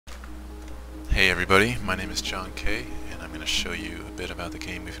Hey everybody, my name is John K, and I'm going to show you a bit about the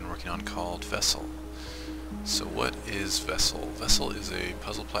game we've been working on called Vessel. So what is Vessel? Vessel is a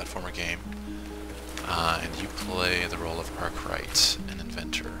puzzle platformer game, and you play the role of Arkwright, an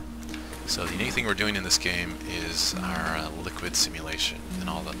inventor. So the unique thing we're doing in this game is our liquid simulation and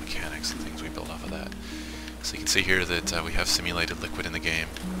all the mechanics and things we build off of that. So you can see here that we have simulated liquid in the game,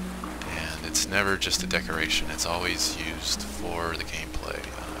 and it's never just a decoration, it's always used for the gameplay.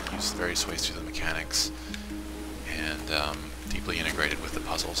 Used various ways through the mechanics, and deeply integrated with the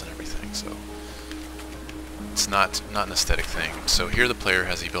puzzles and everything. So it's not an aesthetic thing. So here the player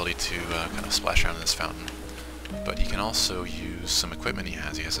has the ability to kind of splash around in this fountain, but he can also use some equipment he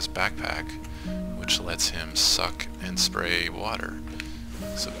has. He has this backpack, which lets him suck and spray water.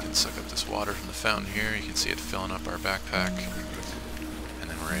 So we can suck up this water from the fountain here. You can see it filling up our backpack, and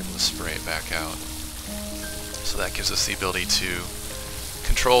then we're able to spray it back out. So that gives us the ability to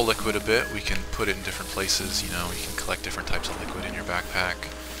control liquid a bit. We can put it in different places. You know, you can collect different types of liquid in your backpack.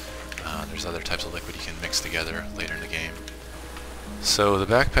 There's other types of liquid you can mix together later in the game. So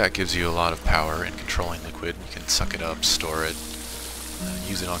the backpack gives you a lot of power in controlling liquid. You can suck it up, store it,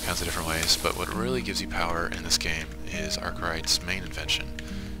 use it in all kinds of different ways. But what really gives you power in this game is Arkwright's main invention,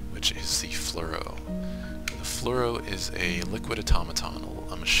 which is the Fluro. The Fluro is a liquid automaton,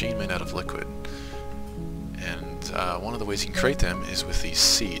 a machine made out of liquid. And one of the ways you can create them is with these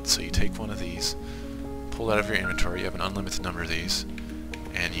seeds. So you take one of these, pull it out of your inventory, you have an unlimited number of these,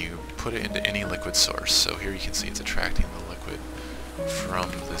 and you put it into any liquid source. So here you can see it's attracting the liquid from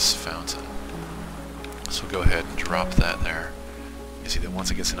this fountain. So we'll go ahead and drop that there. You see that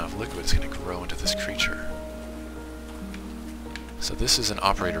once it gets enough liquid, it's going to grow into this creature. So this is an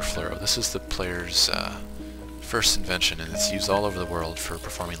operator Fluro. This is the player's first invention, and it's used all over the world for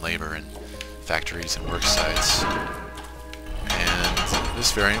performing labor in factories and work sites. And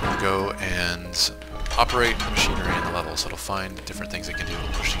this variant will go and operate the machinery in the level, so it'll find different things it can do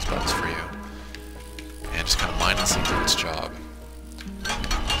and push these buttons for you, and just kind of mindlessly do its job.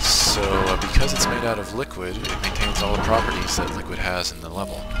 So because it's made out of liquid, it maintains all the properties that liquid has in the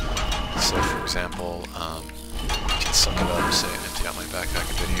level. So for example, you can suck it up, say, empty out my backpack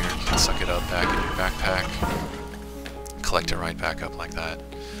a bit here, you can suck it up back in your backpack, collect it right back up like that.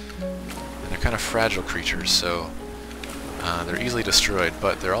 They're kind of fragile creatures, so they're easily destroyed,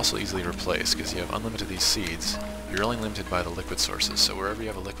 but they're also easily replaced because you have unlimited these seeds. You're only limited by the liquid sources, so wherever you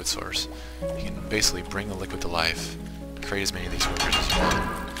have a liquid source, you can basically bring the liquid to life, create as many of these workers as you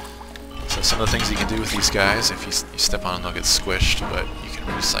want. So some of the things you can do with these guys, if you step on them, they'll get squished, but you can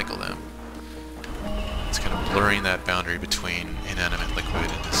recycle them. It's kind of blurring that boundary between inanimate liquid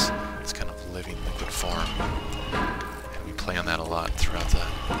and this kind of living liquid form. Play on that a lot throughout the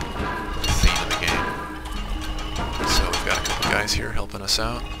theme of the game. So we've got a couple guys here helping us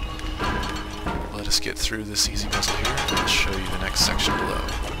out. Let us get through this easy puzzle here, and I'll show you the next section below.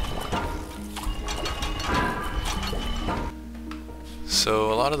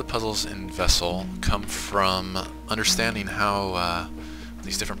 So a lot of the puzzles in Vessel come from understanding how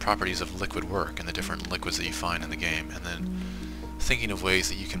these different properties of liquid work and the different liquids that you find in the game, and then thinking of ways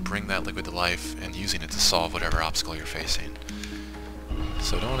that you can bring that liquid to life and using it to solve whatever obstacle you're facing.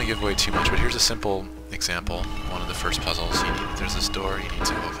 So I don't want to give away too much, but here's a simple example. One of the first puzzles, there's this door you need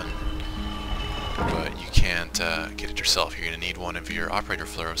to open, but you can't get it yourself. You're going to need one of your operator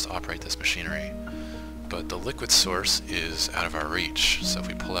Fluros to operate this machinery. But the liquid source is out of our reach, so if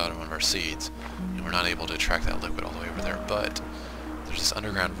we pull out one of our seeds, we're not able to attract that liquid all the way over there. But there's this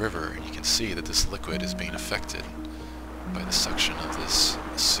underground river, and you can see that this liquid is being affected by the suction of this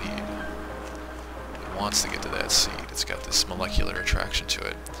seed. It wants to get to that seed. It's got this molecular attraction to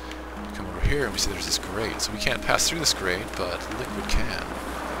it. We come over here and we see there's this grate. So we can't pass through this grate, but liquid can.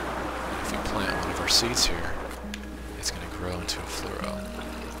 And if we plant one of our seeds here, it's going to grow into a Fluro.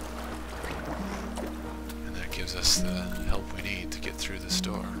 And that gives us the help we need to get through this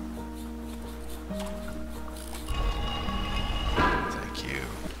door. Thank you.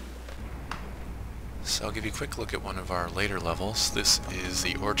 So I'll give you a quick look at one of our later levels. This is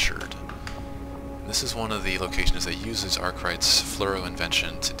the orchard. This is one of the locations that uses Arkwright's Fluro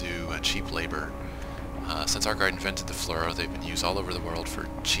invention to do cheap labor. Since Arkwright invented the Fluro, they've been used all over the world for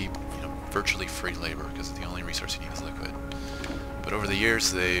cheap, virtually free labor, because the only resource you need is liquid. But over the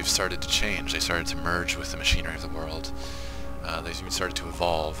years, they've started to change. They started to merge with the machinery of the world. They've even started to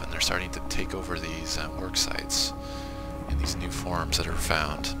evolve, and they're starting to take over these work sites in these new forms that are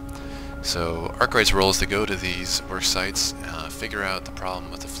found. So Arkwright's role is to go to these work sites, figure out the problem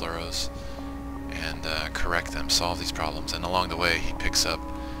with the Fluros, and correct them, solve these problems. And along the way, he picks up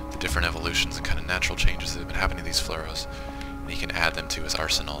the different evolutions and kind of natural changes that have been happening to these Fluros, and he can add them to his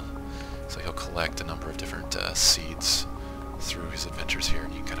arsenal. So he'll collect a number of different seeds through his adventures here,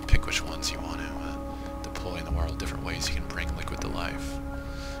 and you can kind of pick which ones you want to deploy in the world, different ways you can bring liquid to life.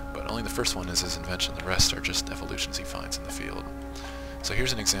 But only the first one is his invention, the rest are just evolutions he finds in the field. So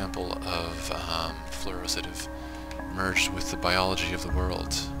here's an example of Fluros that have merged with the biology of the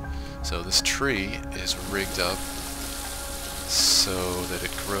world. So this tree is rigged up so that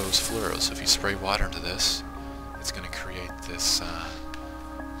it grows Fluros. So if you spray water into this, it's going to create this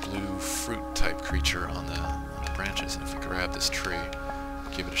blue fruit type creature on the branches. And if we grab this tree,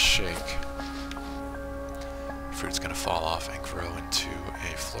 give it a shake, the fruit's going to fall off and grow into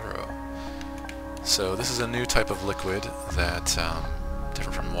a Fluro. So this is a new type of liquid that,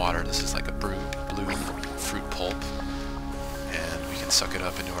 different from water, this is like a blue fruit pulp, and we can suck it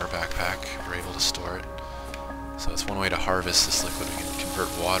up into our backpack. We're able to store it. So that's one way to harvest this liquid. We can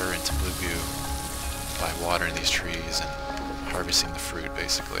convert water into blue goo by watering these trees and harvesting the fruit,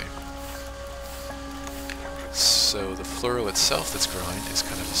 basically. So the Fluro itself that's growing is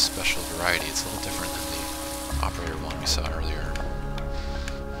kind of a special variety. It's a little different than the operator one we saw earlier.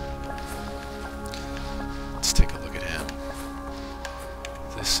 Let's take a look at him.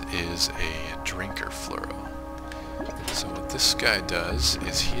 This is a drinker Fluro. So what this guy does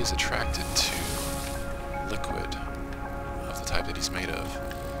is he is attracted to liquid of the type that he's made of.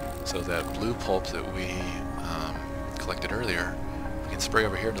 So that blue pulp that we collected earlier, we can spray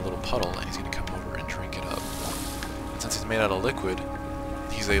over here in a little puddle and he's going to come over and drink it up. And since he's made out of liquid,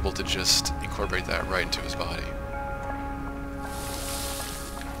 he's able to just incorporate that right into his body.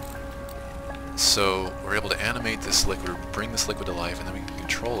 So we're able to animate this liquid, bring this liquid to life, and then we can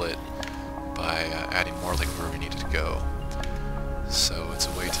control it by adding more liquid where we need it to go. So it's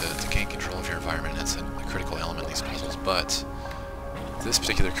a way to gain control of your environment. It's a critical element in these puzzles, but this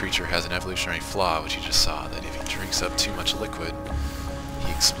particular creature has an evolutionary flaw, which you just saw, that if he drinks up too much liquid,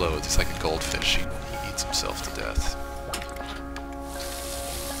 he explodes. He's like a goldfish. He eats himself to death.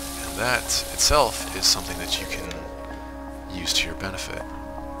 And that itself is something that you can use to your benefit.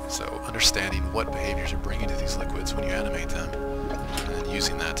 So understanding what behaviors you're bringing to these liquids when you animate them, and then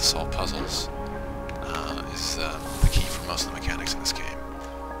using that to solve puzzles, is the key for most of the mechanics in this game.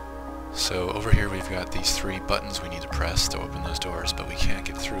 So over here we've got these 3 buttons we need to press to open those doors, but we can't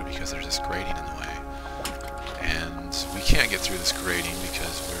get through because there's this grating in the way. And we can't get through this grating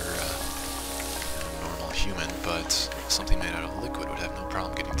because we're a normal human, but something made out of liquid would have no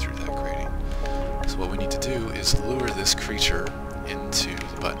problem getting through that grating. So what we need to do is lure this creature into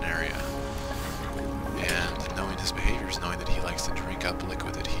the button area. And knowing his behaviors, knowing that he likes to drink up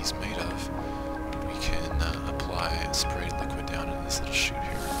liquid that he's made of, we can apply sprayed liquid down into this little chute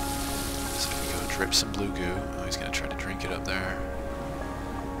here. So if we go drip some blue goo, oh, he's going to try to drink it up there.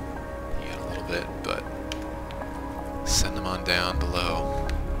 He got a little bit, but send him on down below.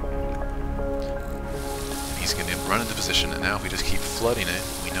 He's going to run into position, and now if we just keep flooding it,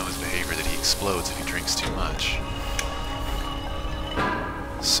 we know his behavior that he explodes if he drinks too much.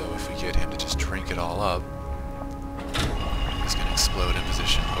 So if we get him to just drink it all up, he's going to explode in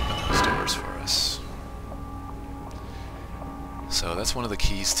position, open those doors for us. So that's one of the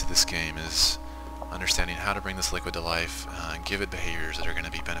keys to this game, is understanding how to bring this liquid to life, and give it behaviors that are going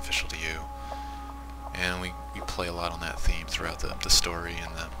to be beneficial to you. And we play a lot on that theme throughout the story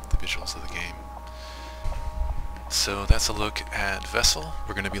and the visuals of the game. So that's a look at Vessel.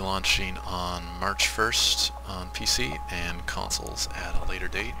 We're going to be launching on March 1st on PC and consoles at a later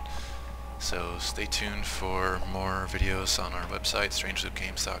date. So stay tuned for more videos on our website,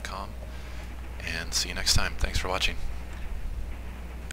 strangeloopgames.com, and see you next time. Thanks for watching.